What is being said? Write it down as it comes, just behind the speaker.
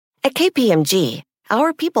At KPMG,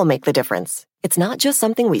 our people make the difference. It's not just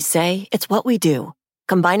something we say, it's what we do.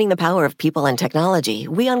 Combining the power of people and technology,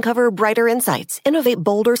 we uncover brighter insights, innovate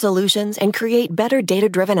bolder solutions, and create better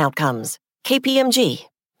data-driven outcomes. KPMG,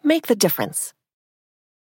 make the difference.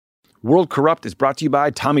 World Corrupt is brought to you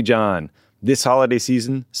by Tommy John. This holiday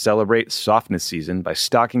season, celebrate softness season by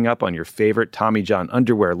stocking up on your favorite Tommy John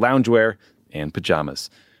underwear, loungewear, and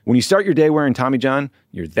pajamas. When you start your day wearing Tommy John,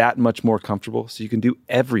 you're that much more comfortable, so you can do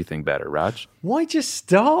everything better, Raj. Why just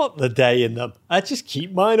start the day in them? I just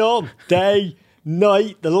keep mine on. Day,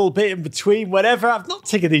 night, the little bit in between, whatever. I've not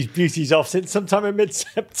taken these beauties off since sometime in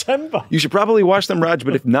mid-September. You should probably wash them, Raj,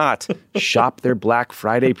 but if not, shop their Black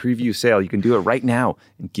Friday preview sale. You can do it right now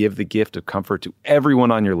and give the gift of comfort to everyone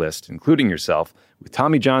on your list, including yourself, with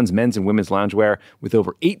Tommy John's men's and women's loungewear. With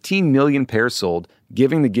over 18 million pairs sold,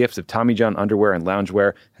 giving the gifts of Tommy John underwear and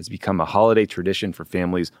loungewear has become a holiday tradition for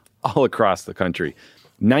families all across the country.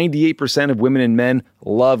 98% of women and men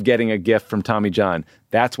love getting a gift from Tommy John.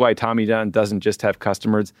 That's why Tommy John doesn't just have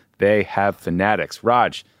customers, they have fanatics.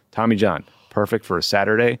 Raj, Tommy John, perfect for a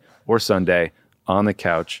Saturday or Sunday on the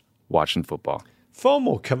couch watching football. Far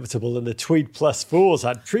more comfortable than the Tweed Plus 4s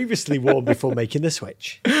I'd previously worn before making the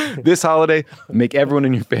switch. This holiday, make everyone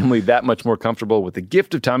in your family that much more comfortable with the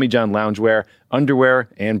gift of Tommy John loungewear, underwear,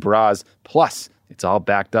 and bras. Plus, it's all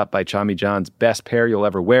backed up by Tommy John's best pair you'll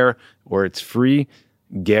ever wear, or it's free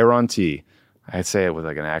guarantee. I say it with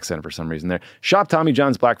like an accent for some reason there. Shop Tommy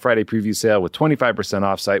John's Black Friday preview sale with 25%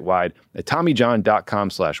 off site-wide at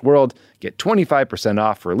TommyJohn.com/world. Get 25%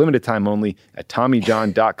 off for a limited time only at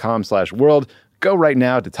TommyJohn.com/world. Go right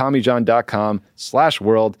now to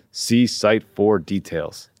TommyJohn.com/world. See site for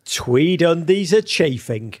details. Tweed undies are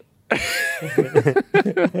chafing.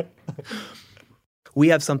 We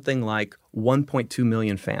have something like 1.2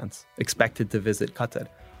 million fans expected to visit Qatar.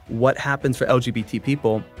 What happens for LGBT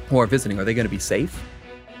people who are visiting? Are they going to be safe?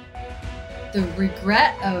 The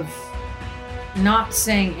regret of not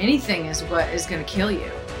saying anything is what is going to kill you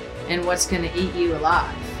and what's going to eat you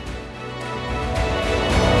alive.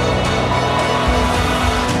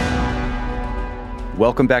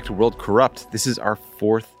 Welcome back to World Corrupt. This is our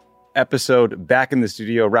fourth episode back in the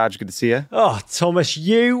studio. Raj, good to see you. Oh, Thomas,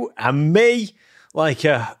 you and me, like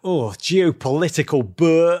a geopolitical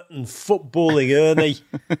Bert and footballing Ernie.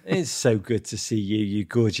 It's so good to see you, you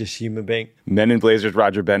gorgeous human being. Men in Blazers,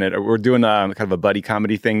 Roger Bennett. We're doing kind of a buddy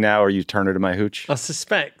comedy thing now, or you turn her to my hooch? I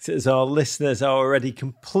suspect, as our listeners are already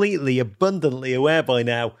completely, abundantly aware by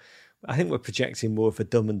now, I think we're projecting more of a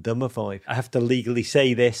Dumb and Dumber vibe. I have to legally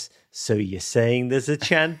say this, so you're saying there's a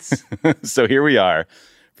chance? So here we are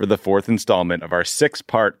for the fourth installment of our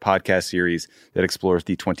 6-part podcast series that explores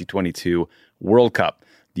the 2022 World Cup,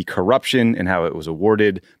 the corruption and how it was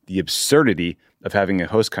awarded, the absurdity of having a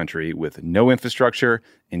host country with no infrastructure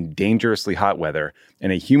and dangerously hot weather,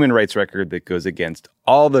 and a human rights record that goes against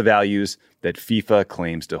all the values that FIFA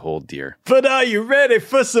claims to hold dear. But are you ready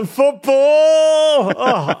for some football?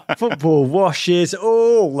 Oh, football washes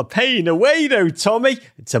all the pain away though, Tommy.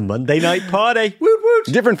 It's a Monday night party. Woot woot.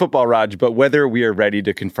 Different football, Raj, but whether we are ready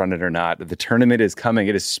to confront it or not, the tournament is coming.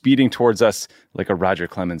 It is speeding towards us like a Roger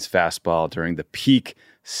Clemens fastball during the peak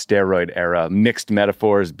steroid era. Mixed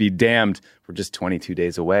metaphors be damned. We're just 22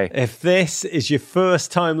 days away. If this is your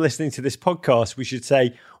first time listening to this podcast, we should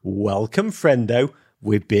say, welcome, friendo.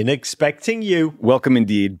 We've been expecting you. Welcome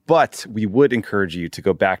indeed, but we would encourage you to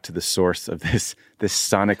go back to the source of this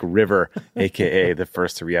sonic river, aka the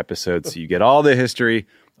first 3 episodes, so you get all the history,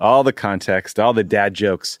 all the context, all the dad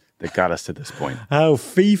jokes that got us to this point. How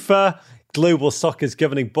FIFA, global soccer's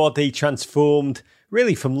governing body, transformed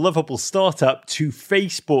really from lovable startup to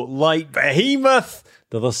Facebook-like behemoth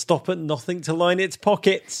that'll stop at nothing to line its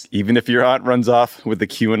pockets. Even if your aunt runs off with the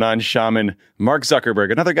QAnon shaman, Mark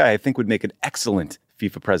Zuckerberg, another guy I think would make an excellent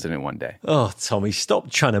FIFA president one day. Oh, Tommy, stop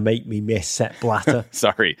trying to make me miss Sepp Blatter.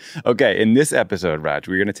 Sorry. Okay, in this episode, Raj,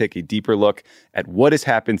 we're going to take a deeper look at what has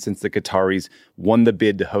happened since the Qataris won the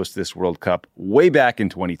bid to host this World Cup way back in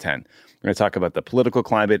 2010. We're going to talk about the political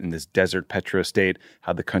climate in this desert petrostate,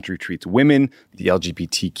 how the country treats women, the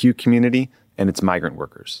LGBTQ community, and its migrant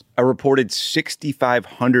workers. A reported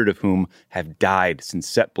 6,500 of whom have died since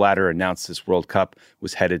Sepp Blatter announced this World Cup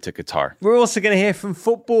was headed to Qatar. We're also going to hear from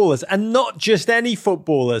footballers, and not just any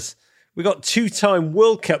footballers. We got 2-time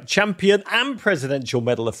World Cup champion and Presidential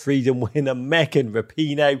Medal of Freedom winner Megan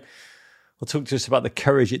Rapinoe. Will talk to us about the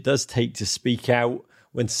courage it does take to speak out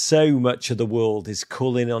when so much of the world is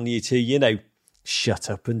calling on you to, Shut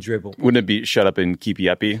up and dribble. Wouldn't it be shut up and keep you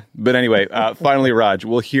uppy? But anyway, finally, Raj,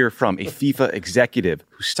 we'll hear from a FIFA executive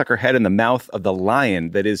who stuck her head in the mouth of the lion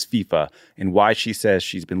that is FIFA and why she says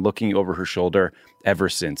she's been looking over her shoulder ever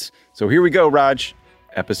since. So here we go, Raj.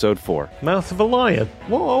 Episode 4. Mouth of a lion?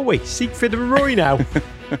 What are we? Siegfried and Roy now?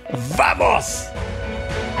 Vamos!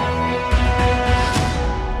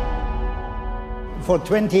 For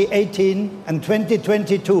 2018 and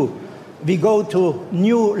 2022, we go to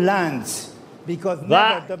new lands. Because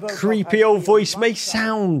that creepy old voice may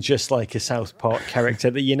sound just like a South Park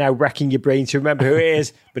character that you're now racking your brain to remember who it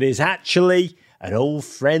is, but is actually an old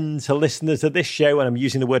friend to listeners of this show, and I'm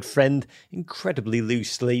using the word friend incredibly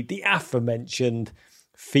loosely, the aforementioned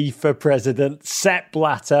FIFA president Sepp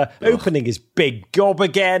Blatter, opening his big gob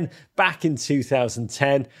again back in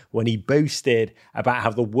 2010 when he boasted about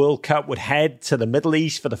how the World Cup would head to the Middle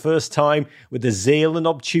East for the first time with the zeal and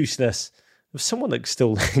obtuseness of someone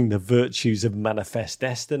extolling the virtues of manifest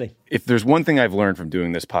destiny. If there's one thing I've learned from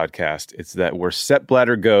doing this podcast, it's that where Sepp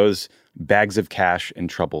Blatter goes, bags of cash and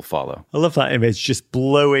trouble follow. I love that image, just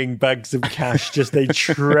blowing bags of cash, just a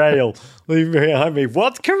trail leaving behind me.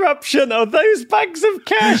 What corruption are those bags of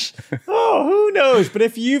cash? Oh, who knows? But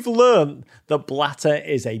if you've learned that Blatter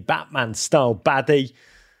is a Batman-style baddie,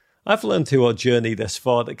 I've learned through our journey thus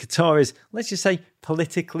far that Qatar is, let's just say,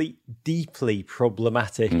 politically deeply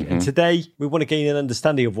problematic. And today, we want to gain an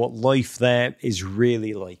understanding of what life there is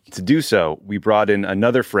really like. To do so, we brought in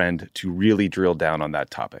another friend to really drill down on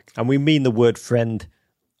that topic. And we mean the word friend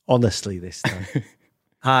honestly this time.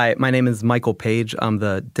 Hi, my name is Michael Page. I'm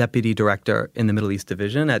the Deputy Director in the Middle East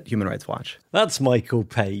Division at Human Rights Watch. That's Michael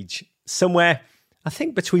Page. Somewhere, I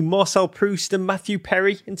think, between Marcel Proust and Matthew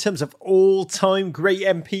Perry in terms of all-time great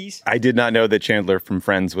MPs. I did not know that Chandler from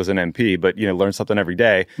Friends was an MP, but, learn something every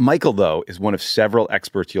day. Michael, though, is one of several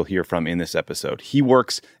experts you'll hear from in this episode. He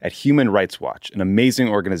works at Human Rights Watch, an amazing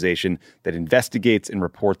organization that investigates and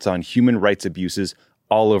reports on human rights abuses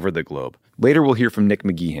all over the globe. Later, we'll hear from Nick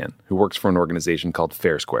McGeehan, who works for an organization called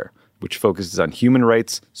Fair Square, which focuses on human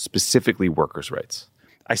rights, specifically workers' rights.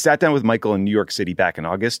 I sat down with Michael in New York City back in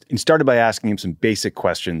August and started by asking him some basic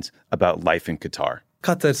questions about life in Qatar.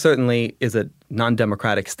 Qatar certainly is a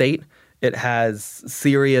non-democratic state. It has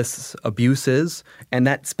serious abuses, and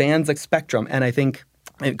that spans a spectrum. And I think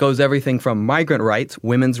it goes everything from migrant rights,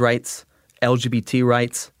 women's rights, LGBT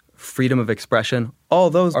rights, freedom of expression. All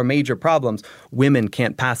those are major problems. Women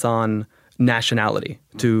can't pass on nationality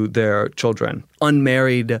to their children.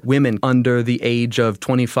 Unmarried women under the age of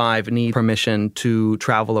 25 need permission to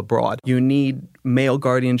travel abroad. You need male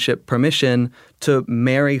guardianship permission to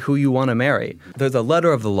marry who you want to marry. There's a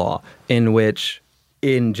letter of the law in which,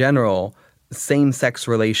 in general, same-sex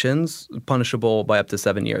relations punishable by up to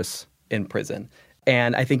 7 years in prison.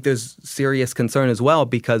 And I think there's serious concern as well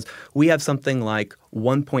because we have something like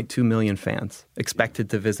 1.2 million fans expected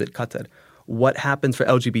to visit Qatar. What happens for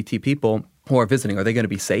LGBT people who are visiting? Are they going to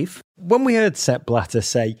be safe? When we heard Sepp Blatter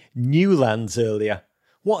say new lands earlier,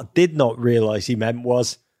 what I did not realise he meant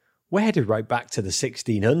was we're headed right back to the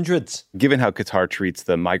 1600s. Given how Qatar treats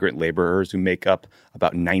the migrant laborers who make up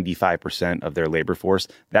about 95% of their labor force,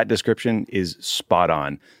 that description is spot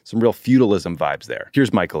on. Some real feudalism vibes there.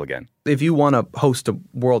 Here's Michael again. If you want to host a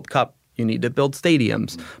World Cup, you need to build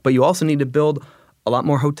stadiums, but you also need to build a lot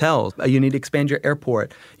more hotels. You need to expand your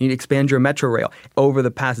airport. You need to expand your metro rail. Over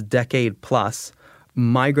the past decade plus,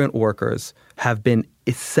 migrant workers have been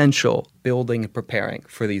essential building and preparing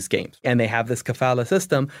for these games. And they have this kafala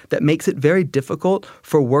system that makes it very difficult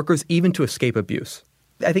for workers even to escape abuse.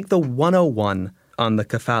 I think the 101 on the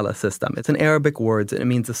kafala system, it's an Arabic word and it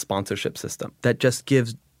means a sponsorship system that just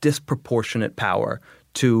gives disproportionate power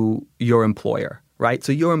to your employer. Right?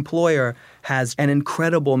 So your employer has an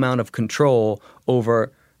incredible amount of control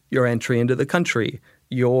over your entry into the country,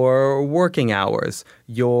 your working hours,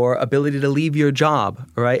 your ability to leave your job,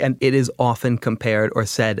 right? And it is often compared or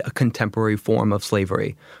said a contemporary form of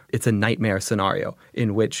slavery. It's a nightmare scenario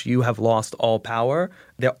in which you have lost all power,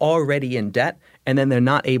 they're already in debt, and then they're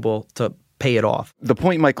not able to pay it off. The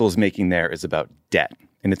point Michael's making there is about debt,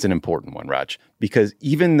 and it's an important one, Raj, because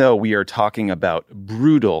even though we are talking about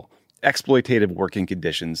brutal exploitative working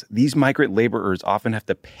conditions, these migrant laborers often have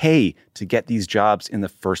to pay to get these jobs in the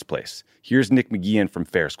first place. Here's Nick McGeehan from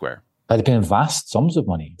Fair Square. They're paying vast sums of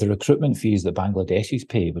money. The recruitment fees that Bangladeshis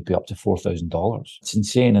pay would be up to $4,000. It's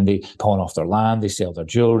insane. And they pawn off their land, they sell their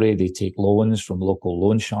jewellery, they take loans from local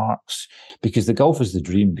loan sharks, because the Gulf is the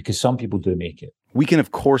dream, because some people do make it. We can,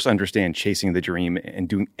 of course, understand chasing the dream and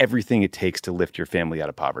doing everything it takes to lift your family out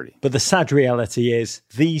of poverty. But the sad reality is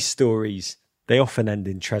these stories, they often end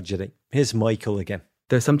in tragedy. Here's Michael again.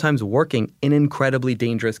 they're sometimes working in incredibly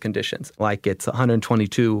dangerous conditions, like it's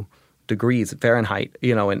 122 degrees Fahrenheit,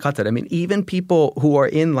 in Qatar. I mean, even people who are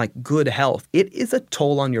in like good health, it is a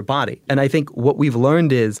toll on your body. And I think what we've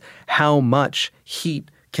learned is how much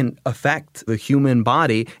heat can affect the human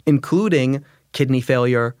body, including kidney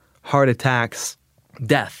failure, heart attacks,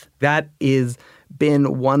 death. That is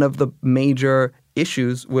been one of the major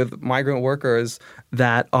issues with migrant workers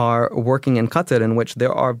that are working in Qatar, in which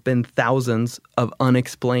there have been thousands of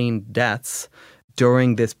unexplained deaths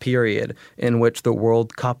during this period in which the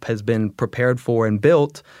World Cup has been prepared for and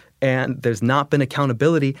built, and there's not been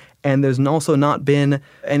accountability, and there's also not been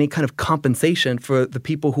any kind of compensation for the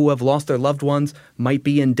people who have lost their loved ones, might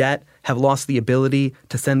be in debt, have lost the ability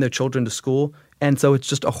to send their children to school. And so it's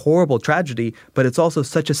just a horrible tragedy, but it's also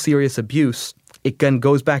such a serious abuse. It again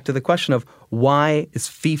goes back to the question of why is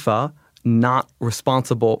FIFA not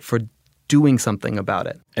responsible for doing something about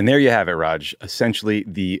it? And there you have it, Raj. Essentially,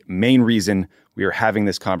 the main reason we are having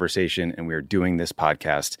this conversation and we are doing this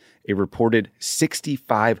podcast, a reported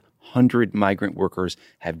 6,500 migrant workers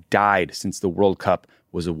have died since the World Cup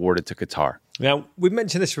was awarded to Qatar. Now, we've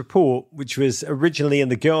mentioned this report, which was originally in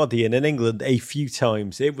The Guardian in England a few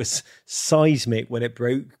times. It was seismic when it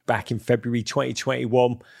broke back in February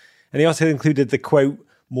 2021. And the article included the quote,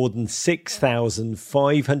 more than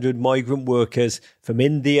 6,500 migrant workers from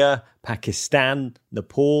India, Pakistan,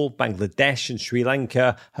 Nepal, Bangladesh and Sri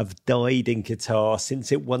Lanka have died in Qatar since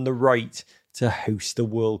it won the right to host the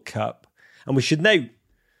World Cup. And we should note,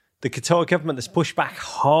 the Qatar government has pushed back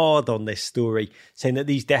hard on this story, saying that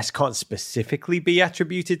these deaths can't specifically be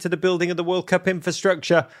attributed to the building of the World Cup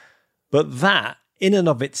infrastructure. But that, in and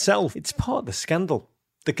of itself, it's part of the scandal.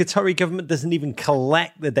 The Qatari government doesn't even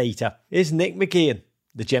collect the data. Here's Nick McGeehan,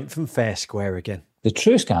 the gent from Fair Square again. The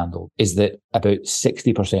true scandal is that about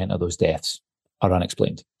 60% of those deaths are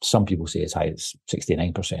unexplained. Some people say as high as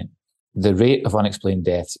 69%. The rate of unexplained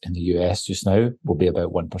deaths in the US just now will be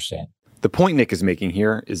about 1%. The point Nick is making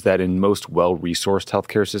here is that in most well-resourced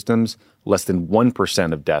healthcare systems, less than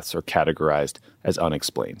 1% of deaths are categorized as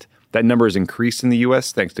unexplained. That number has increased in the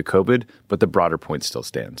US thanks to COVID, but the broader point still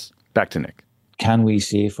stands. Back to Nick. Can we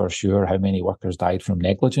say for sure how many workers died from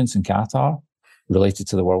negligence in Qatar related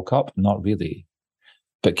to the World Cup? Not really.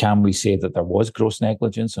 But can we say that there was gross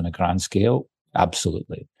negligence on a grand scale?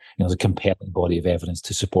 Absolutely. There's a compelling body of evidence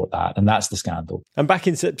to support that. And that's the scandal. And back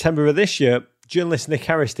in September of this year, journalist Nick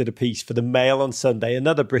Harris did a piece for the Mail on Sunday,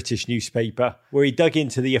 another British newspaper, where he dug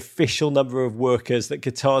into the official number of workers that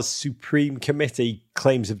Qatar's Supreme Committee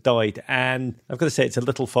claims have died. And I've got to say, it's a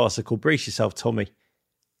little farcical. Brace yourself, Tommy.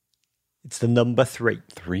 It's the number 3.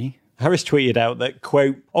 3? Harris tweeted out that,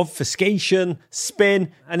 quote, obfuscation,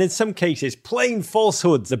 spin, and in some cases, plain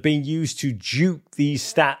falsehoods are being used to dupe these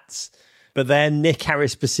stats. But then Nick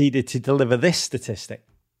Harris proceeded to deliver this statistic,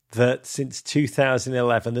 that since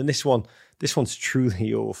 2011, and this one's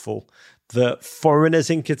truly awful, that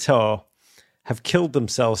foreigners in Qatar have killed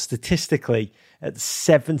themselves statistically at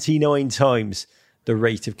 79 times the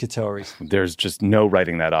rate of Qataris. There's just no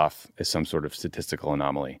writing that off as some sort of statistical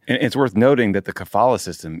anomaly. And it's worth noting that the kafala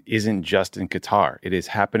system isn't just in Qatar. It is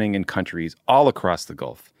happening in countries all across the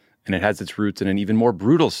Gulf. And it has its roots in an even more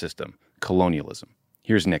brutal system, colonialism.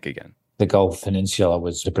 Here's Nick again. The Gulf Peninsula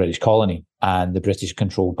was a British colony, and the British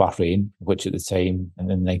controlled Bahrain, which at the time in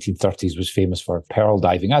the 1930s was famous for pearl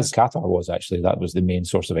diving, as Qatar was actually. That was the main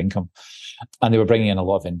source of income. And they were bringing in a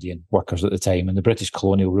lot of Indian workers at the time, and the British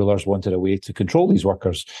colonial rulers wanted a way to control these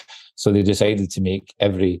workers. So they decided to make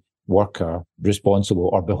every worker responsible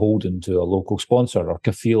or beholden to a local sponsor, or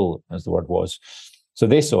kafil, as the word was. So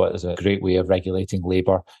they saw it as a great way of regulating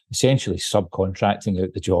labour, essentially subcontracting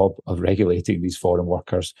out the job of regulating these foreign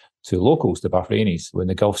workers to locals, the Bahrainis. When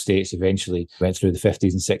the Gulf states eventually went through the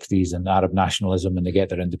 50s and 60s and Arab nationalism and they get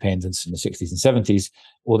their independence in the 60s and 70s,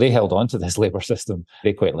 well, they held on to this labour system.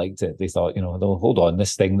 They quite liked it. They thought, hold on,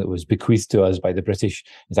 this thing that was bequeathed to us by the British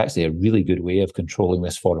is actually a really good way of controlling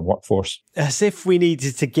this foreign workforce. As if we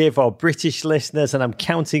needed to give our British listeners, and I'm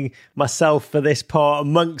counting myself for this part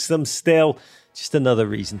amongst them still, just another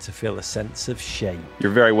reason to feel a sense of shame.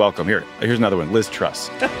 You're very welcome. Here's another one. Liz Truss.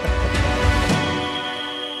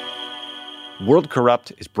 World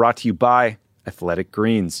Corrupt is brought to you by Athletic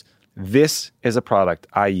Greens. This is a product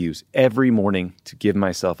I use every morning to give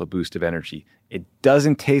myself a boost of energy. It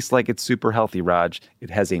doesn't taste like it's super healthy, Raj. It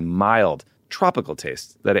has a mild, tropical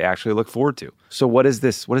taste that I actually look forward to. So what is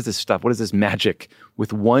this? What is this stuff? What is this magic?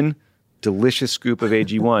 With one delicious scoop of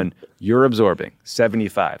AG1, you're absorbing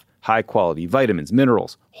 75 high-quality vitamins,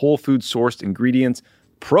 minerals, whole food sourced ingredients,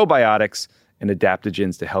 probiotics, and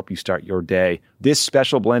adaptogens to help you start your day. This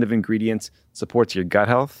special blend of ingredients supports your gut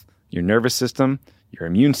health, your nervous system, your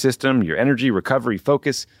immune system, your energy, recovery,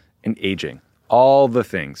 focus, and aging. All the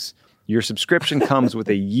things. Your subscription comes with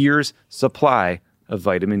a year's supply of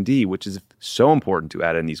vitamin D, which is so important to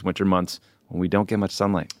add in these winter months when we don't get much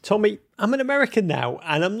sunlight. Tommy, I'm an American now,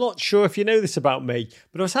 and I'm not sure if you know this about me,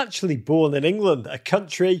 but I was actually born in England, a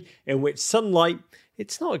country in which sunlight,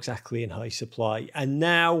 it's not exactly in high supply. And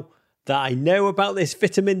now that I know about this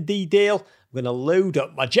vitamin D deal, I'm going to load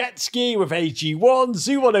up my jet ski with AG1,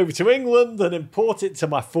 zoom on over to England and import it to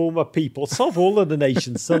my former people. Solve all of the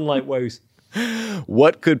nation's sunlight woes.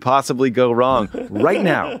 What could possibly go wrong? Right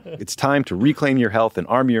now, it's time to reclaim your health and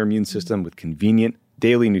arm your immune system with convenient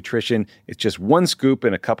daily nutrition. It's just one scoop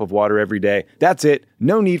in a cup of water every day. That's it.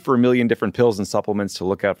 No need for a million different pills and supplements to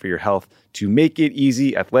look out for your health. To make it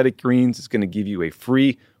easy, Athletic Greens is going to give you a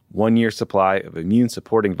free 1-year supply of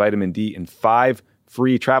immune-supporting vitamin D and 5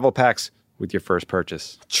 free travel packs with your first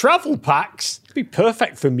purchase. Travel packs? It'd be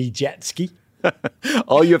perfect for me jet ski.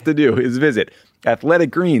 All you have to do is visit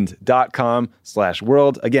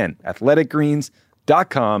athleticgreens.com/world. Again,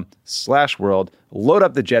 athleticgreens.com/world. Load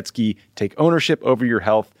up the jet ski, take ownership over your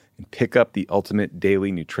health, and pick up the ultimate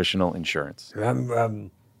daily nutritional insurance.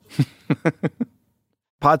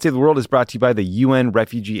 Pod Save the World is brought to you by the UN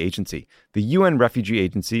Refugee Agency. The UN Refugee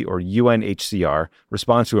Agency, or UNHCR,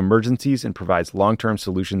 responds to emergencies and provides long-term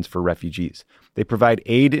solutions for refugees. They provide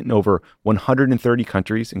aid in over 130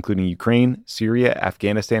 countries, including Ukraine, Syria,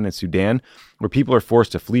 Afghanistan, and Sudan, where people are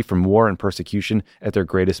forced to flee from war and persecution at their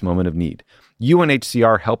greatest moment of need.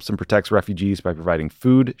 UNHCR helps and protects refugees by providing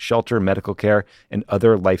food, shelter, medical care, and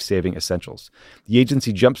other life-saving essentials. The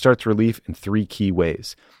agency jumpstarts relief in 3 key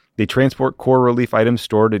ways. They transport core relief items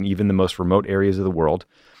stored in even the most remote areas of the world.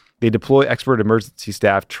 They deploy expert emergency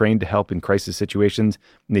staff trained to help in crisis situations,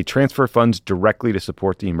 and they transfer funds directly to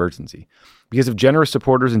support the emergency. Because of generous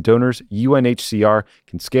supporters and donors, UNHCR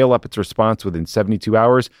can scale up its response within 72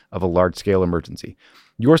 hours of a large-scale emergency.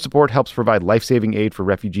 Your support helps provide life-saving aid for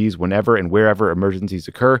refugees whenever and wherever emergencies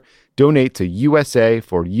occur. Donate to USA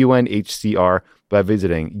for UNHCR by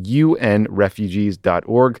visiting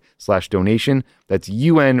unrefugees.org/donation. That's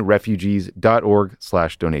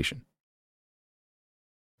unrefugees.org/donation.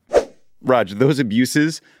 Raj, those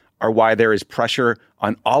abuses are why there is pressure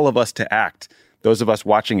on all of us to act. Those of us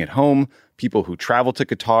watching at home, people who travel to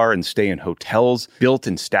Qatar and stay in hotels built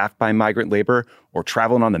and staffed by migrant labor, or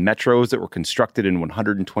traveling on the metros that were constructed in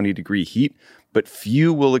 120-degree heat. But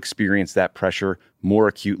few will experience that pressure more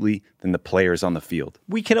acutely than the players on the field.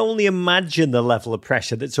 We can only imagine the level of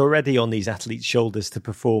pressure that's already on these athletes' shoulders to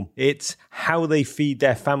perform. It's how they feed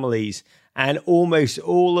their families. And almost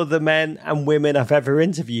all of the men and women I've ever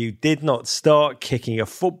interviewed did not start kicking a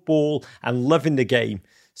football and loving the game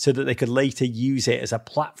so that they could later use it as a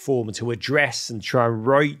platform to address and try and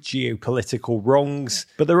right geopolitical wrongs.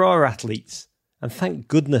 But there are athletes, and thank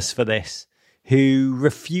goodness for this, who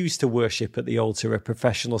refuse to worship at the altar of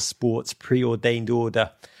professional sport's preordained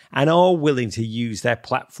order and are willing to use their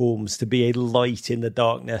platforms to be a light in the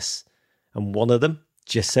darkness. And one of them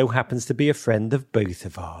just so happens to be a friend of both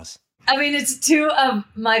of ours. I mean, it's 2 of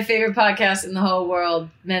my favorite podcasts in the whole world,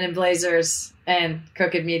 Men in Blazers and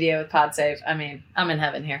Crooked Media with Pod Save. I mean, I'm in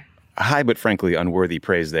heaven here. High but frankly unworthy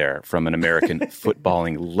praise there from an American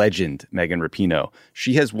footballing legend, Megan Rapinoe.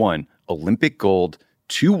 She has won Olympic gold,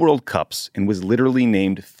 2 World Cups, and was literally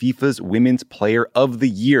named FIFA's Women's Player of the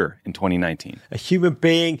Year in 2019. A human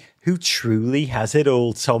being who truly has it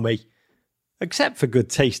all, Tommy. Except for good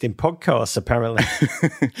taste in podcasts, apparently.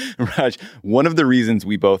 Raj, one of the reasons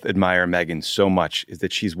we both admire Megan so much is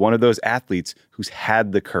that she's one of those athletes who's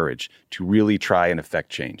had the courage to really try and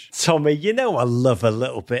affect change. Tommy, you know I love a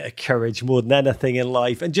little bit of courage more than anything in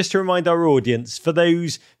life. And just to remind our audience, for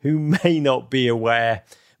those who may not be aware,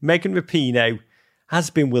 Megan Rapinoe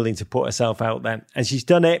has been willing to put herself out there. And she's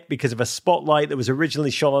done it because of a spotlight that was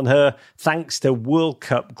originally shone on her thanks to World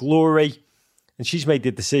Cup glory. And she's made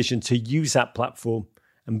the decision to use that platform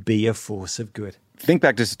and be a force of good. Think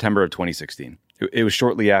back to September of 2016. It was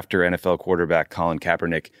shortly after NFL quarterback Colin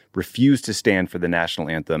Kaepernick refused to stand for the national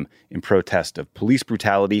anthem in protest of police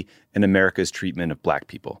brutality and America's treatment of black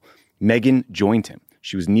people. Megan joined him.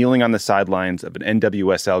 She was kneeling on the sidelines of an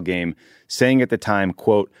NWSL game, saying at the time,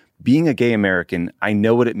 quote, "Being a gay American, I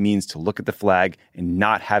know what it means to look at the flag and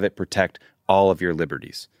not have it protect all of your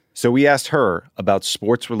liberties." So we asked her about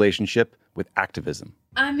sports' relationship with activism.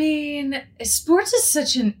 I mean, sports is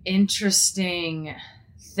such an interesting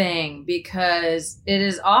thing because it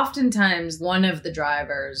is oftentimes one of the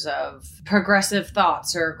drivers of progressive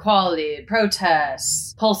thoughts or equality,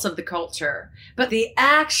 protests, pulse of the culture. But the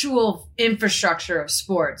actual infrastructure of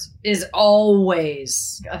sports is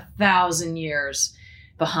always 1,000 years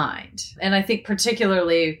behind. And I think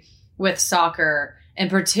particularly with soccer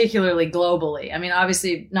and particularly globally, I mean,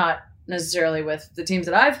 obviously not necessarily with the teams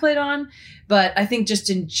that I've played on, but I think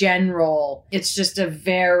just in general, it's just a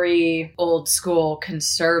very old school,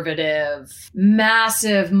 conservative,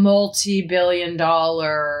 massive,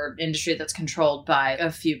 multi-billion-dollar industry that's controlled by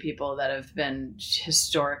a few people that have been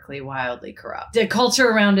historically wildly corrupt. The culture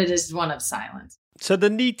around it is one of silence. So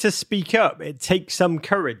the need to speak up, it takes some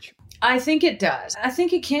courage. I think it does. I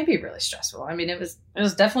think it can be really stressful. I mean, it was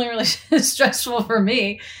definitely really stressful for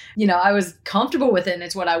me. You know, I was comfortable with it and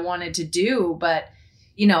it's what I wanted to do. But,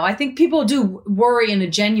 you know, I think people do worry in a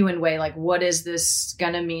genuine way, like, what is this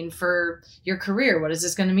going to mean for your career? What is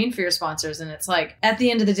this going to mean for your sponsors? And it's like, at the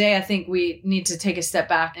end of the day, I think we need to take a step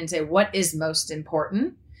back and say, what is most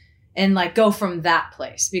important? And like go from that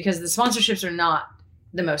place, because the sponsorships are not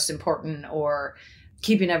the most important, or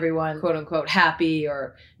keeping everyone, quote unquote, happy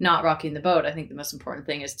or not rocking the boat. I think the most important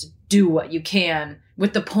thing is to do what you can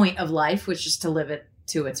with the point of life, which is to live it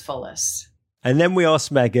to its fullest. And then we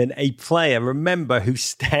asked Megan, a player, remember, who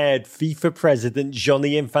stared FIFA president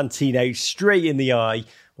Gianni Infantino straight in the eye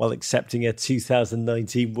while accepting a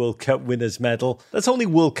 2019 World Cup winners medal. That's only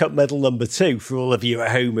World Cup medal number 2 for all of you at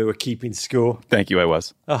home who are keeping score. Thank you, I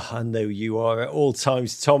was. Oh, I know you are at all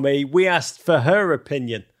times, Tommy. We asked for her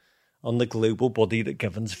opinion on the global body that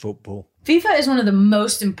governs football. FIFA is one of the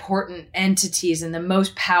most important entities and the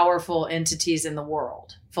most powerful entities in the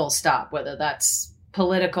world, full stop, whether that's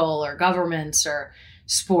political or governments or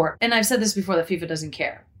sport. And I've said this before, that FIFA doesn't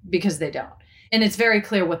care, because they don't. And it's very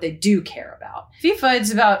clear what they do care about. FIFA,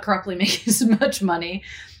 it's about corruptly making as much money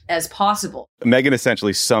as possible. Megan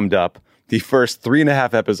essentially summed up the first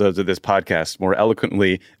 3.5 episodes of this podcast more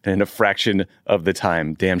eloquently and in a fraction of the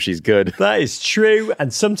time. Damn, she's good. That is true.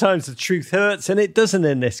 And sometimes the truth hurts, and it doesn't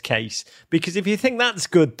in this case. Because if you think that's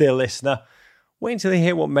good, dear listener, wait until you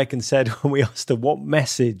hear what Megan said when we asked her what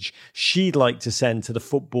message she'd like to send to the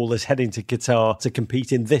footballers heading to Qatar to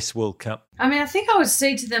compete in this World Cup. I mean, I think I would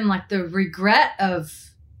say to them, like, the regret of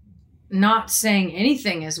not saying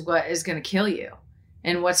anything is what is going to kill you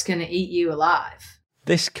and what's going to eat you alive.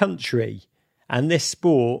 This country and this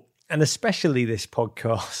sport, and especially this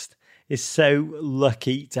podcast, is so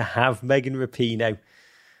lucky to have Megan Rapinoe.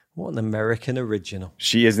 What an American original.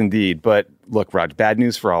 She is indeed. But look, Raj, bad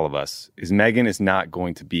news for all of us is Megan is not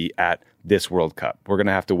going to be at this World Cup. We're going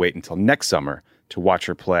to have to wait until next summer to watch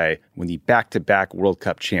her play when the back-to-back World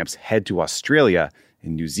Cup champs head to Australia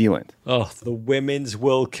and New Zealand. Oh, the Women's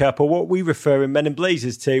World Cup, or what we refer in Men in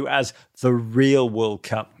Blazers to as the real World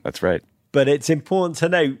Cup. That's right. But it's important to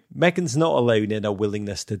note, Megan's not alone in her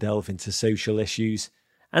willingness to delve into social issues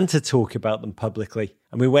and to talk about them publicly.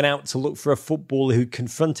 And we went out to look for a footballer who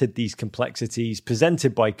confronted these complexities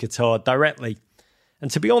presented by Qatar directly. And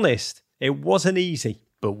to be honest, it wasn't easy,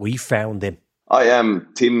 but we found him. I am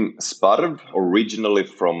Tim Sparv, originally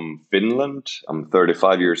from Finland. I'm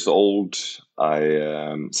 35 years old.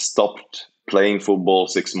 I stopped playing football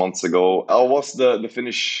 6 months ago. I was the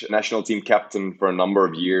Finnish national team captain for a number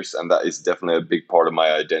of years, and that is definitely a big part of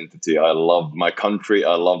my identity. I love my country.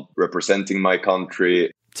 I love representing my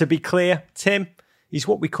country. To be clear, Tim, he's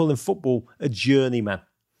what we call in football a journeyman.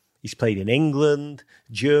 He's played in England,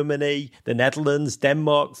 Germany, the Netherlands,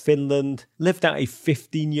 Denmark, Finland, lived out a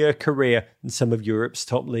 15-year career in some of Europe's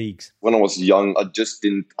top leagues. When I was young, I just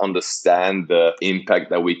didn't understand the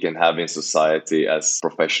impact that we can have in society as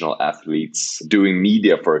professional athletes. Doing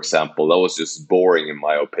media, for example, that was just boring in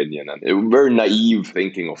my opinion. And it was very naive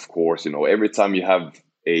thinking, of course. You know, every time you have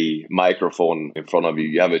a microphone in front of you,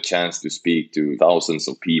 you have a chance to speak to thousands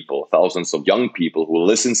of people, thousands of young people who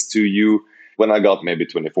listens to you. When I got maybe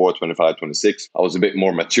 24, 25, 26, I was a bit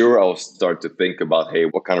more mature. I was starting to think about, hey,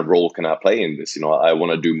 what kind of role can I play in this? You know, I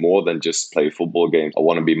want to do more than just play football games. I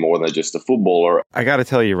want to be more than just a footballer. I got to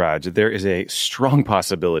tell you, Raj, there is a strong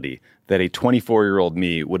possibility that a 24-year-old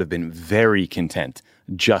me would have been very content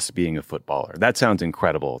just being a footballer. That sounds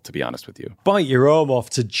incredible, to be honest with you. Bite your arm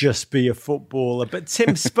off to just be a footballer. But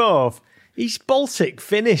Tim Sparv, he's Baltic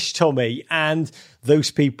Finnish, Tommy, and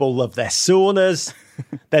those people love their saunas,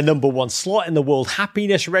 their number one slot in the World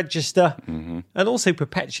Happiness Register, and also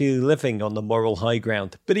perpetually living on the moral high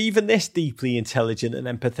ground. But even this deeply intelligent and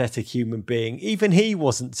empathetic human being, even he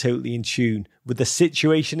wasn't totally in tune with the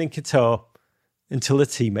situation in Qatar until a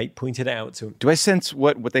teammate pointed it out to him. Do I sense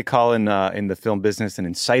what they call in the film business an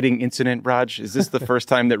inciting incident, Raj? Is this the first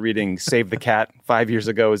time that reading Save the Cat 5 years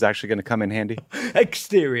ago is actually going to come in handy?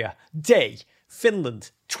 Exterior, day, Finland,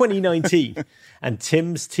 2019. And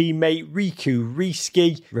Tim's teammate Riku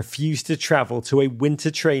Riski refused to travel to a winter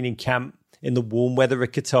training camp in the warm weather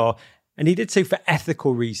of Qatar. And he did so for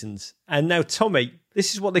ethical reasons. And now, Tommy,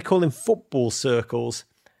 this is what they call in football circles.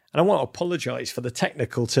 And I want to apologise for the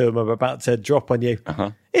technical term I'm about to drop on you.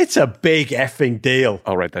 It's a big effing deal.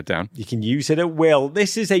 I'll write that down. You can use it at will.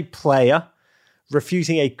 This is a player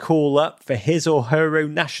refusing a call-up for his or her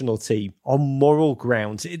own national team on moral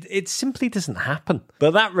grounds. It simply doesn't happen.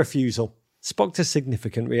 But that refusal sparked a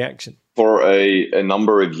significant reaction. For a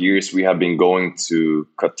number of years, we have been going to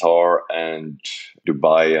Qatar and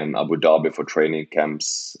Dubai and Abu Dhabi for training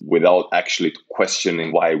camps without actually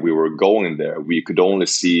questioning why we were going there. We could only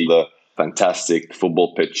see the fantastic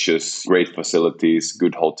football pitches, great facilities,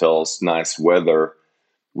 good hotels, nice weather.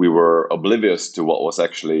 We were oblivious to what was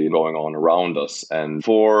actually going on around us. And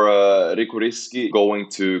for Rikuriski going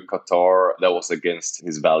to Qatar, that was against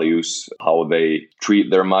his values, how they treat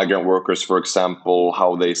their migrant workers, for example,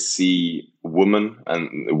 how they see women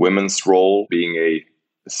and women's role being a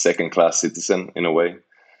second-class citizen in a way,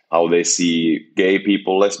 how they see gay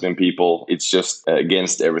people, lesbian people. It's just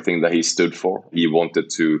against everything that he stood for. He wanted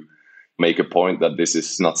to make a point that this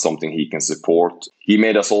is not something he can support. He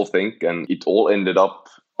made us all think, and it all ended up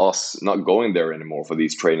us not going there anymore for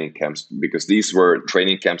these training camps, because these were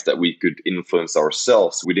training camps that we could influence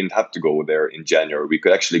ourselves. We didn't have to go there in January. We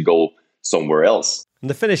could actually go somewhere else. And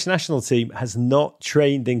the Finnish national team has not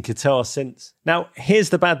trained in Qatar since. Now, here's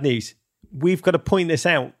the bad news. We've got to point this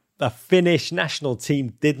out. The Finnish national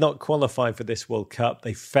team did not qualify for this World Cup.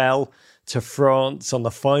 They fell to France on the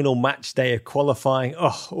final match day of qualifying.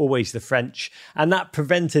 Oh, always the French. And that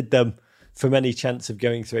prevented them from any chance of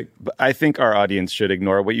going through. But I think our audience should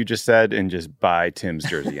ignore what you just said and just buy Tim's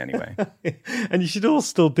jersey anyway. And you should all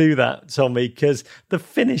still do that, Tommy, because the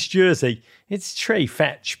Finnish jersey, it's Trey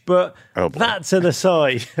Fetch. But that's an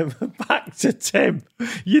aside. Back to Tim.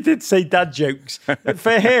 You did say dad jokes.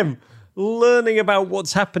 For him, learning about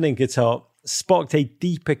what's happening in Qatar sparked a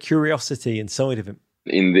deeper curiosity inside of him.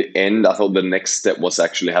 In the end, I thought the next step was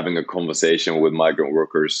actually having a conversation with migrant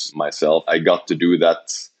workers myself. I got to do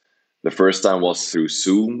that. The first time was through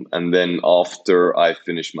Zoom. And then after I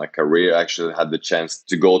finished my career, I actually had the chance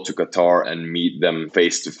to go to Qatar and meet them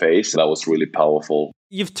face to face. That was really powerful.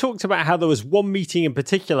 You've talked about how there was one meeting in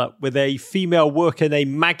particular with a female worker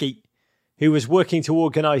named Maggie, who was working to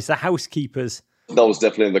organise the housekeepers. That was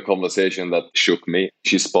definitely the conversation that shook me.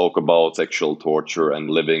 She spoke about sexual torture and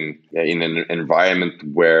living in an environment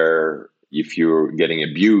where if you're getting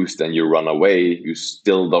abused and you run away, you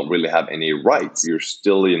still don't really have any rights. You're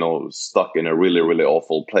still, stuck in a really, really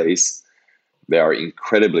awful place. They are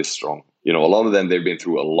incredibly strong. A lot of them, they've been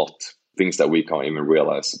through a lot, things that we can't even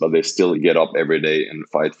realize, but they still get up every day and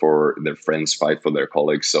fight for their friends, fight for their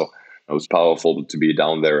colleagues. So it was powerful to be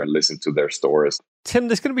down there and listen to their stories. Tim,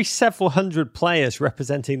 there's going to be several hundred players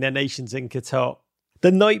representing their nations in Qatar.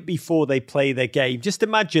 The night before they play their game, just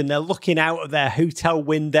imagine they're looking out of their hotel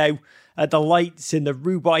window at the lights in the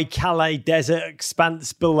Roubaix-Calais desert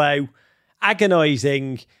expanse below,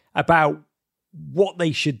 agonising about what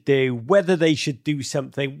they should do, whether they should do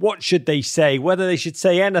something, what should they say, whether they should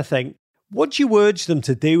say anything. What do you urge them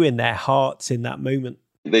to do in their hearts in that moment?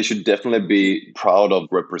 They should definitely be proud of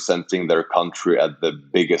representing their country at the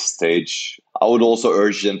biggest stage. I would also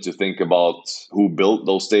urge them to think about who built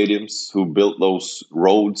those stadiums, who built those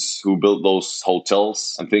roads, who built those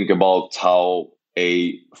hotels, and think about how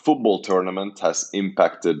a football tournament has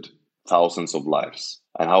impacted thousands of lives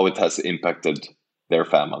and how it has impacted their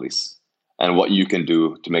families and what you can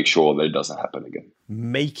do to make sure that it doesn't happen again.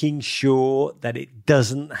 Making sure that it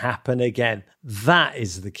doesn't happen again. That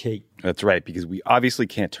is the key. That's right, because we obviously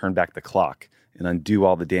can't turn back the clock and undo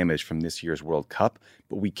all the damage from this year's World Cup,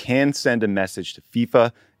 but we can send a message to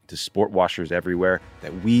FIFA, to sport washers everywhere,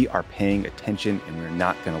 that we are paying attention and we're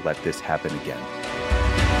not going to let this happen again.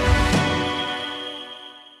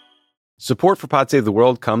 Support for Pod Save the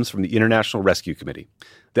World comes from the International Rescue Committee.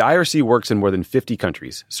 The IRC works in more than 50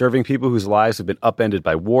 countries, serving people whose lives have been upended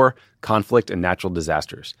by war, conflict, and natural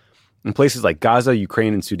disasters. In places like Gaza,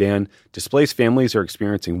 Ukraine, and Sudan, displaced families are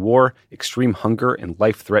experiencing war, extreme hunger, and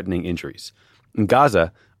life-threatening injuries. In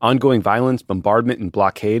Gaza, ongoing violence, bombardment, and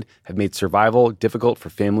blockade have made survival difficult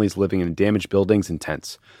for families living in damaged buildings and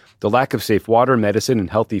tents. The lack of safe water, medicine,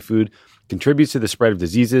 and healthy food contributes to the spread of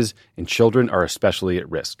diseases, and children are especially at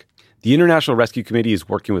risk. The International Rescue Committee is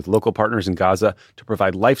working with local partners in Gaza to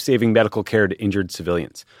provide life-saving medical care to injured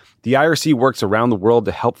civilians. The IRC works around the world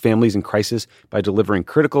to help families in crisis by delivering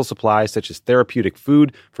critical supplies such as therapeutic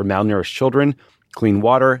food for malnourished children, clean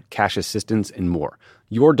water, cash assistance, and more.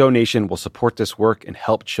 Your donation will support this work and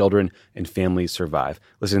help children and families survive.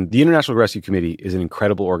 Listen, the International Rescue Committee is an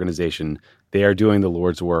incredible organization. They are doing the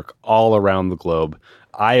Lord's work all around the globe.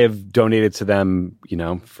 I have donated to them,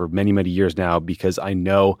 for many, many years now because I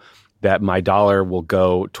know that my dollar will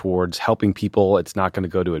go towards helping people. It's not going to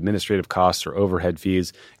go to administrative costs or overhead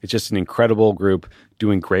fees. It's just an incredible group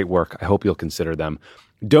doing great work. I hope you'll consider them.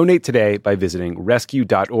 Donate today by visiting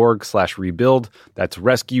rescue.org/rebuild. That's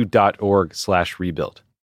rescue.org/rebuild.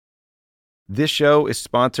 This show is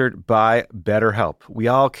sponsored by BetterHelp. We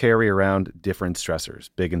all carry around different stressors,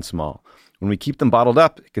 big and small. When we keep them bottled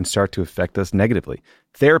up, it can start to affect us negatively.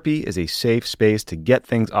 Therapy is a safe space to get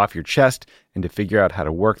things off your chest and to figure out how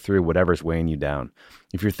to work through whatever's weighing you down.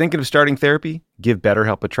 If you're thinking of starting therapy, give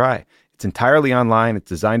BetterHelp a try. It's entirely online. It's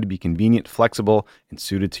designed to be convenient, flexible, and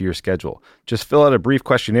suited to your schedule. Just fill out a brief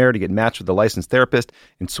questionnaire to get matched with a licensed therapist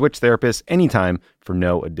and switch therapists anytime for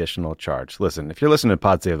no additional charge. Listen, if you're listening to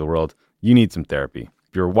Pod Save the World, you need some therapy.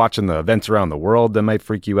 If you're watching the events around the world that might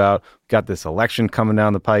freak you out, we've got this election coming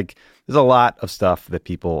down the pike. There's a lot of stuff that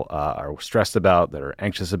people are stressed about, that are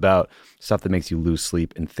anxious about, stuff that makes you lose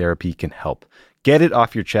sleep, and therapy can help. Get it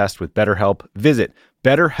off your chest with BetterHelp. Visit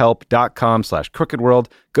BetterHelp.com/crookedworld.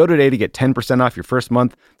 Go today to get 10% off your first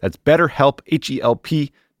month. That's BetterHelp,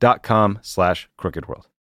 HELP.com/crookedworld.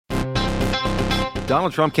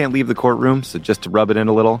 Donald Trump can't leave the courtroom, so just to rub it in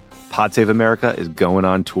a little, Pod Save America is going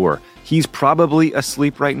on tour. He's probably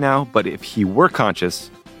asleep right now, but if he were conscious,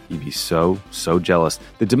 he'd be so jealous.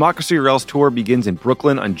 The Democracy or Else tour begins in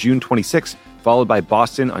Brooklyn on June 26th, followed by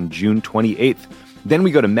Boston on June 28th. Then we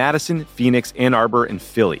go to Madison, Phoenix, Ann Arbor, and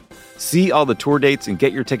Philly. See all the tour dates and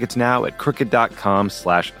get your tickets now at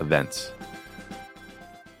crooked.com/events.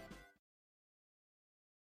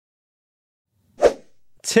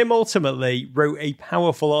 Tim ultimately wrote a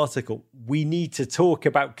powerful article, We Need to Talk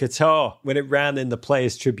About Qatar, when it ran in the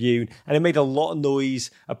Players Tribune, and it made a lot of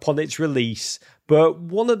noise upon its release. But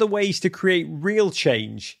one of the ways to create real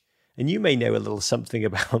change, and you may know a little something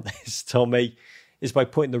about this, Tommy, is by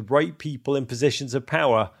putting the right people in positions of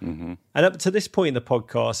power. Mm-hmm. And up to this point in the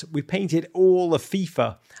podcast, we painted all of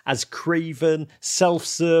FIFA as craven,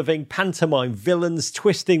 self-serving, pantomime villains,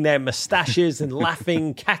 twisting their mustaches and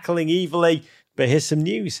laughing, cackling evilly. But here's some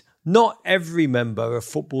news. Not every member of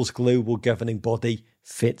football's global governing body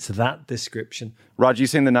fits that description. Raj, you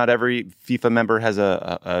saying that not every FIFA member has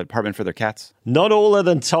a apartment for their cats? Not all of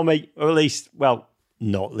them, Tommy. Or at least, well,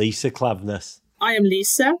 not Lise Klaveness. I am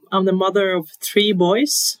Lise. I'm the mother of 3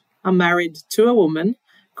 boys. I'm married to a woman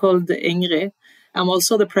called Ingrid. I'm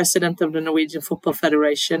also the president of the Norwegian Football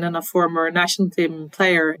Federation and a former national team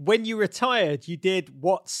player. When you retired, you did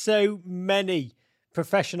what so many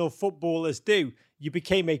professional footballers do. You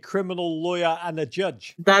became a criminal lawyer and a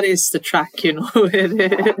judge. That is the track,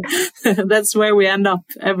 That's where we end up,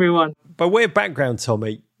 everyone. By way of background,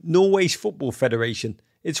 Tommy, Norway's Football Federation,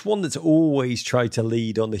 it's one that's always tried to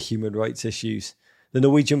lead on the human rights issues. The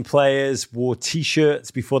Norwegian players wore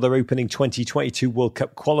T-shirts before their opening 2022 World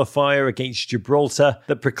Cup qualifier against Gibraltar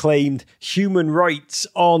that proclaimed human rights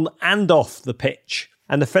on and off the pitch.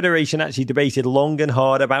 And the Federation actually debated long and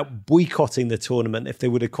hard about boycotting the tournament if they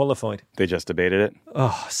would have qualified. They just debated it?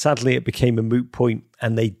 Oh, sadly, it became a moot point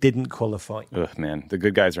and they didn't qualify. Ugh, man. The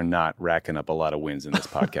good guys are not racking up a lot of wins in this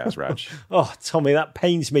podcast, Raj. Oh, Tommy, that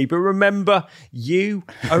pains me. But remember, you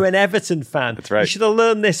are an Everton fan. That's right. You should have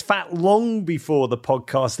learned this fact long before the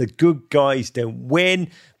podcast. The good guys don't win.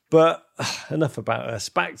 But enough about us.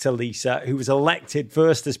 Back to Lisa, who was elected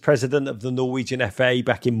first as president of the Norwegian FA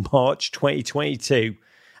back in March 2022.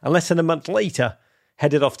 And less than a month later,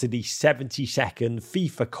 headed off to the 72nd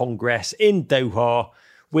FIFA Congress in Doha,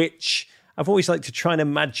 which I've always liked to try and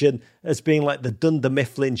imagine as being like the Dunder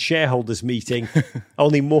Mifflin shareholders meeting,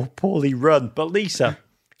 only more poorly run. But Lisa,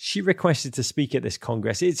 she requested to speak at this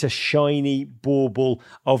Congress. It's a shiny bauble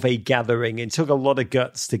of a gathering. It took a lot of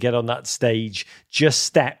guts to get on that stage, just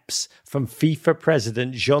steps from FIFA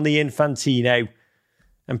President Gianni Infantino,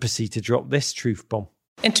 and proceed to drop this truth bomb.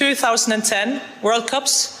 In 2010, World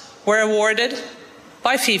Cups were awarded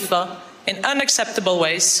by FIFA in unacceptable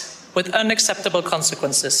ways with unacceptable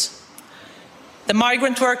consequences. The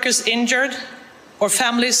migrant workers injured or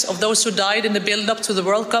families of those who died in the build-up to the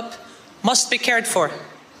World Cup must be cared for.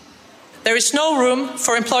 There is no room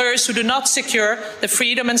for employers who do not secure the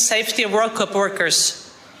freedom and safety of World Cup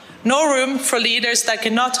workers. No room for leaders that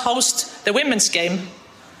cannot host the women's game.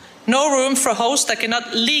 No room for hosts that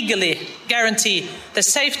cannot legally guarantee the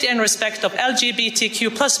safety and respect of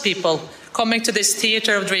LGBTQ+ people coming to this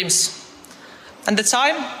theatre of dreams. And the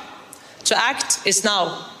time to act is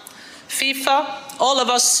now. FIFA, all of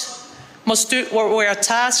us, must do what we are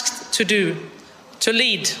tasked to do, to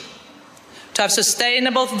lead, to have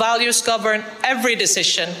sustainable values govern every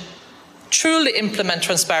decision, truly implement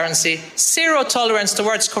transparency, zero tolerance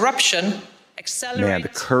towards corruption, accelerate... Man, the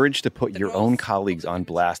courage to put your own colleagues on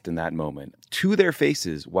blast in that moment, to their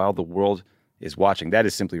faces while the world is watching. That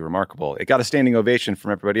is simply remarkable. It got a standing ovation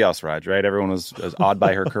from everybody else, Raj, right? Everyone was awed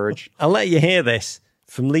by her courage. I'll let you hear this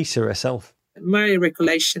from Lise herself. My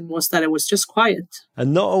recollection was that it was just quiet.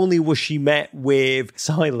 And not only was she met with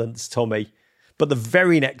silence, Tommy, but the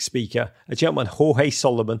very next speaker, a gentleman, Jorge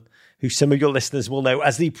Solomon, who some of your listeners will know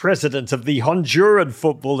as the president of the Honduran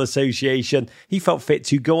Football Association, he felt fit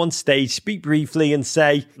to go on stage, speak briefly and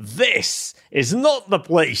say, "This is not the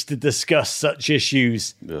place to discuss such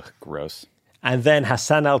issues." Ugh, gross. And then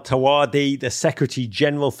Hassan Al-Tawadi, the Secretary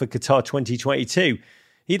General for Qatar 2022,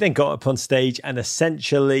 he then got up on stage and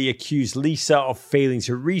essentially accused Lise of failing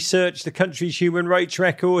to research the country's human rights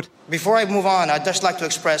record. Before I move on, I'd just like to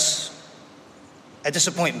express a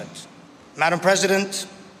disappointment. Madam President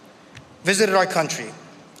visited our country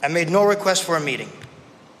and made no request for a meeting,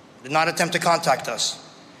 did not attempt to contact us,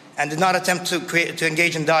 and did not attempt to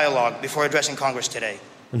engage in dialogue before addressing Congress today.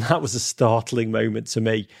 And that was a startling moment to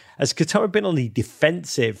me, as Qatar had been on the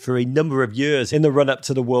defensive for a number of years in the run-up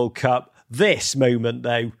to the World Cup. This moment,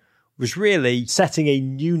 though, was really setting a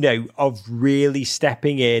new note of really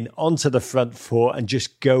stepping in onto the front foot and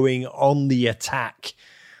just going on the attack.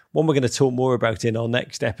 One we're going to talk more about in our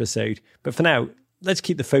next episode. But for now, let's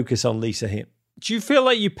keep the focus on Lise here. Do you feel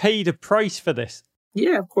like you paid a price for this?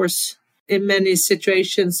 Yeah, of course. In many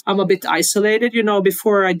situations, I'm a bit isolated.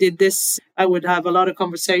 Before I did this, I would have a lot of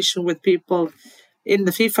conversation with people in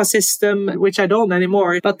the FIFA system, which I don't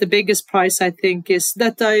anymore. But the biggest price, I think, is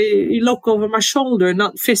that I look over my shoulder,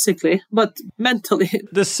 not physically, but mentally.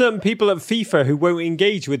 There's certain people at FIFA who won't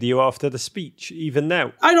engage with you after the speech, even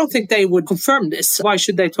now. I don't think they would confirm this. Why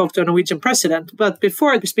should they talk to a Norwegian president? But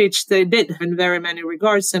before the speech, they did in very many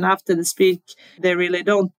regards. And after the speech, they really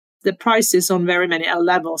don't. The price is on very many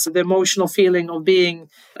levels. The emotional feeling of being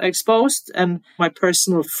exposed and my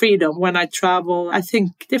personal freedom. When I travel, I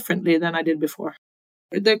think differently than I did before.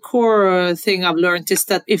 The core thing I've learned is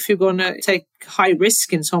that if you're going to take high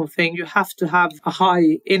risk in something, you have to have a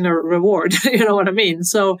high inner reward. You know what I mean?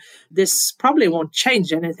 So this probably won't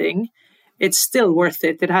change anything. It's still worth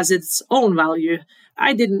it. It has its own value.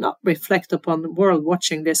 I did not reflect upon the world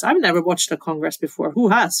watching this. I've never watched a Congress before. Who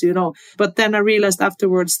has, But then I realized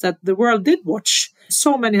afterwards that the world did watch.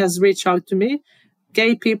 So many has reached out to me.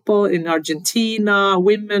 Gay people in Argentina,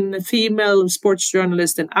 women, female sports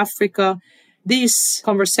journalists in Africa. These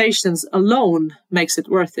conversations alone makes it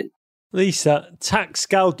worth it. Lise, tack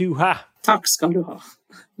skal du ha. Tack skal du ha.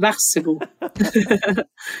 Vær så god.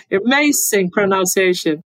 Amazing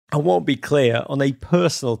pronunciation. I won't be clear, on a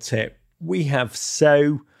personal tip, we have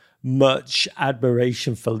so much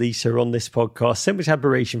admiration for Lise on this podcast, so much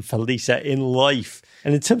admiration for Lise in life.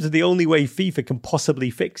 And in terms of the only way FIFA can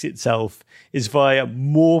possibly fix itself is via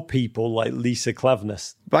more people like Lise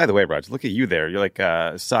Klaveness. By the way, Raj, look at you there. You're like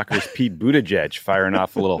soccer's Pete Buttigieg firing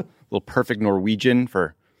off a little perfect Norwegian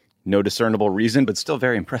for no discernible reason, but still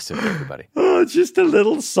very impressive to everybody. Oh, just a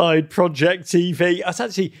little side project TV. I was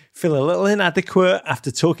actually feeling a little inadequate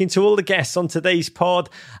after talking to all the guests on today's pod.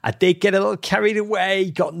 I did get a little carried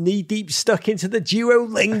away, got knee-deep stuck into the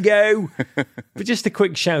Duolingo. But just a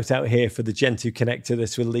quick shout-out here for the gent who connected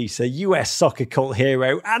us with Lise, US soccer cult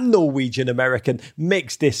hero and Norwegian-American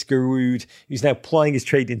mixed discarood, who's now plying his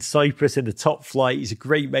trade in Cyprus in the top flight. He's a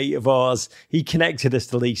great mate of ours. He connected us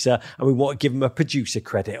to Lise, and we want to give him a producer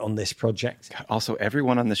credit on this project. Also,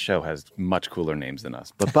 everyone on the show has much cooler names than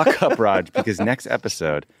us. But buck up, Raj, because next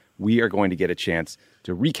episode, we are going to get a chance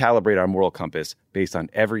to recalibrate our moral compass based on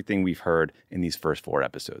everything we've heard in these first 4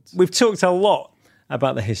 episodes. We've talked a lot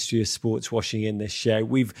about the history of sports washing in this show.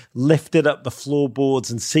 We've lifted up the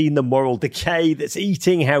floorboards and seen the moral decay that's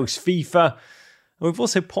eating house FIFA. And we've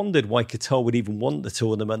also pondered why Qatar would even want the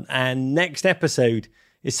tournament. And next episode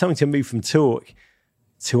is time to move from talk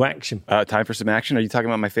to action. Time for some action. Are you talking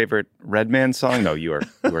about my favorite Redman song? No, you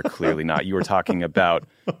are clearly not. You are talking about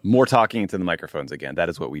more talking into the microphones again. That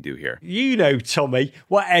is what we do here. You know, Tommy,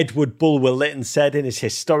 what Edward Bulwer Lytton said in his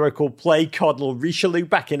historical play Cardinal Richelieu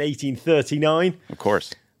back in 1839. Of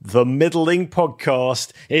course. The middling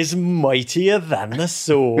podcast is mightier than the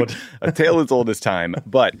sword. A tale as old as time.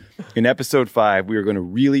 But in episode 5, we are going to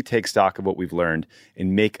really take stock of what we've learned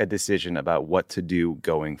and make a decision about what to do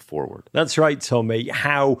going forward. That's right, Tommy.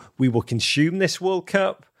 How we will consume this World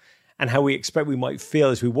Cup and how we expect we might feel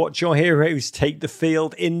as we watch our heroes take the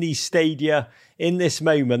field in these stadia in this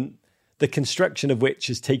moment. the construction of which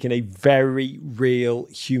has taken a very real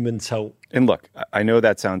human toll. And look, I know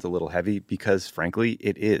that sounds a little heavy because, frankly,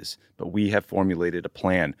 it is. But we have formulated a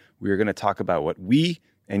plan. We are going to talk about what we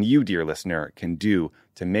and you, dear listener, can do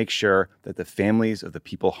to make sure that the families of the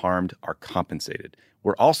people harmed are compensated.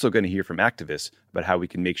 We're also going to hear from activists about how we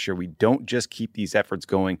can make sure we don't just keep these efforts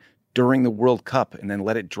going during the World Cup and then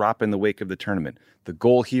let it drop in the wake of the tournament. The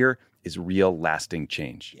goal here is real lasting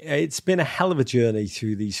change. It's been a hell of a journey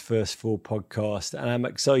through these first 4 podcasts, and I'm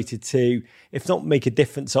excited to, if not make a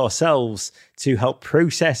difference ourselves, to help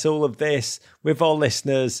process all of this with our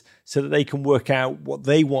listeners so that they can work out what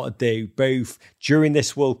they want to do, both during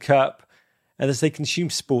this World Cup and as they consume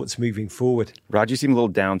sports moving forward. Rod, you seem a little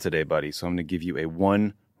down today, buddy, so I'm going to give you a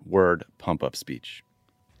 1-word pump-up speech.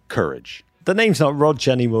 Courage. The name's not Rog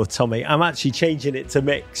anymore, Tommy. I'm actually changing it to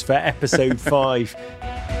Mix for episode 5.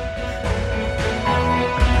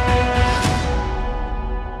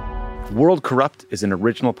 World Corrupt is an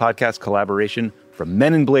original podcast collaboration from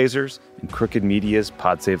Men in Blazers and Crooked Media's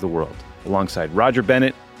Pod Save the World. Alongside Roger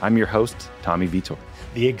Bennett, I'm your host, Tommy Vitor.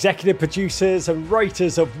 The executive producers and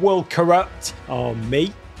writers of World Corrupt are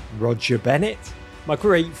me, Roger Bennett, my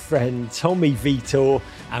great friend Tommy Vitor,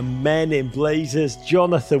 and Men in Blazers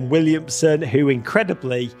Jonathan Williamson, who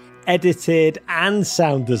incredibly edited and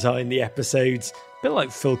sound designed the episodes. A bit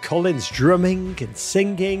like Phil Collins, drumming and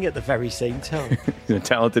singing at the very same time. He's a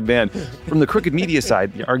talented man. From the Crooked Media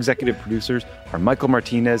side, our executive producers are Michael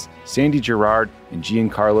Martinez, Sandy Girard, and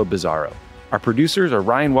Giancarlo Bizzarro. Our producers are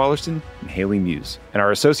Ryan Wallerson and Haley Muse. And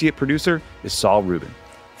our associate producer is Saul Rubin.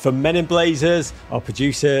 For Men in Blazers, our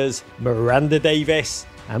producers, Miranda Davis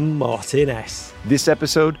and Martin S. This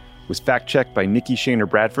episode was fact-checked by Nikki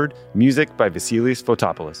Shaner-Bradford, music by Vasilis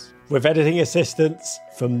Fotopoulos. With editing assistance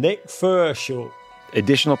from Nick Furshaw.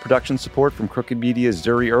 Additional production support from Crooked Media's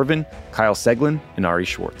Zuri Irvin, Kyle Seglin, and Ari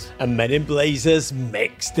Schwartz. And Men in Blazers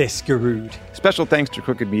Mix Discarood. Special thanks to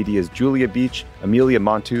Crooked Media's Julia Beach, Amelia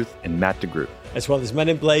Montooth, and Matt DeGroot. As well as Men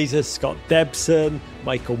in Blazers, Scott Debson,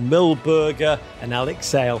 Michael Milberger, and Alex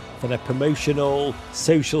Sale for their promotional,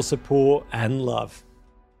 social support, and love.